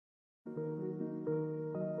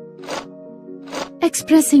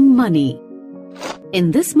Expressing money.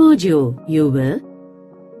 In this module, you will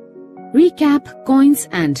recap coins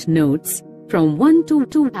and notes from 1 to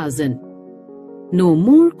 2000, know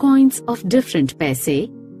more coins of different paise,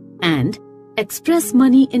 and express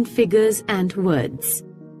money in figures and words.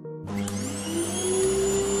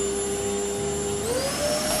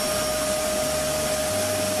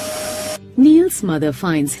 Neil's mother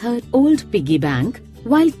finds her old piggy bank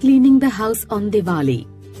while cleaning the house on Diwali.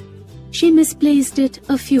 She misplaced it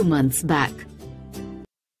a few months back.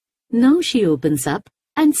 Now she opens up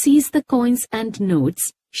and sees the coins and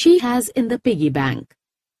notes she has in the piggy bank.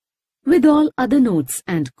 With all other notes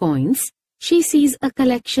and coins, she sees a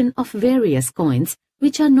collection of various coins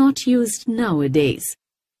which are not used nowadays.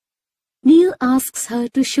 Neil asks her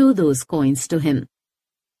to show those coins to him.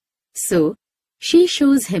 So, she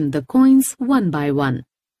shows him the coins one by one.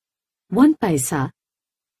 1 paisa,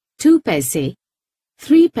 2 paise,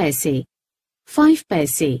 3 paise, 5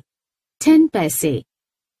 paise, 10 paise,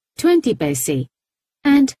 20 paise,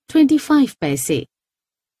 and 25 paise.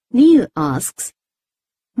 Neil asks,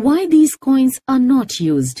 why these coins are not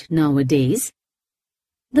used nowadays?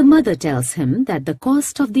 The mother tells him that the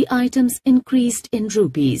cost of the items increased in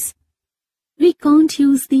rupees. We can't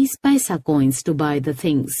use these paisa coins to buy the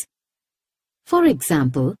things. For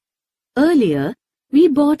example, earlier we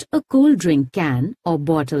bought a cold drink can or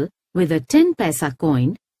bottle with a 10 paisa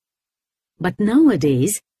coin, but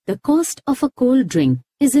nowadays the cost of a cold drink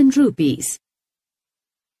is in rupees.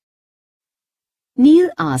 Neil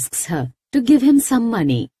asks her to give him some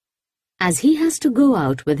money, as he has to go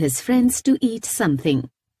out with his friends to eat something.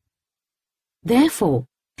 Therefore,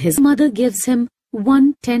 his mother gives him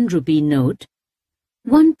 1 10-rupee note,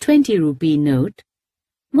 1 20-rupee note,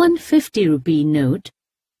 1 50-rupee note,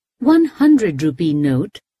 100-rupee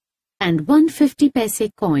note, and 1 50 paise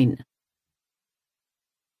coin.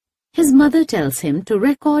 His mother tells him to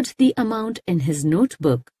record the amount in his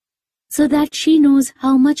notebook so that she knows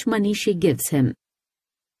how much money she gives him.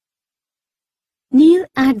 Neil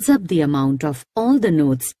adds up the amount of all the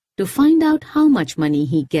notes to find out how much money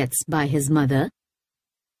he gets by his mother,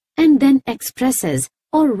 and then expresses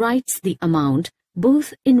or writes the amount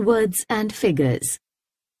both in words and figures.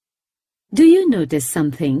 Do you notice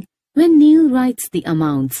something when Neil writes the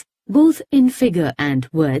amounts both in figure and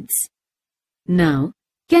words? Now,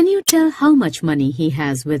 can you tell how much money he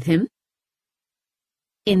has with him?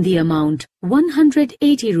 In the amount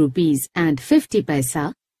 180 rupees and 50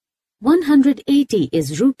 paisa, 180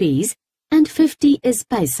 is rupees and 50 is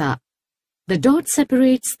paisa. The dot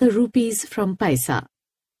separates the rupees from paisa.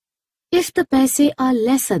 If the paise are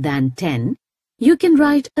lesser than 10, you can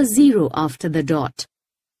write a 0 after the dot.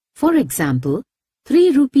 For example,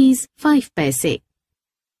 3 rupees 5 paise.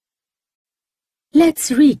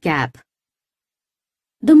 Let's recap.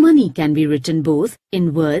 The money can be written both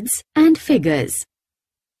in words and figures.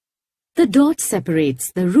 The dot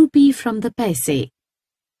separates the rupee from the paise.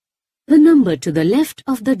 The number to the left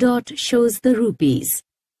of the dot shows the rupees.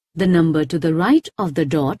 The number to the right of the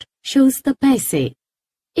dot shows the paise.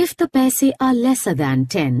 If the paise are lesser than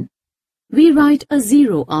 10, we write a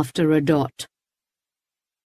 0 after a dot.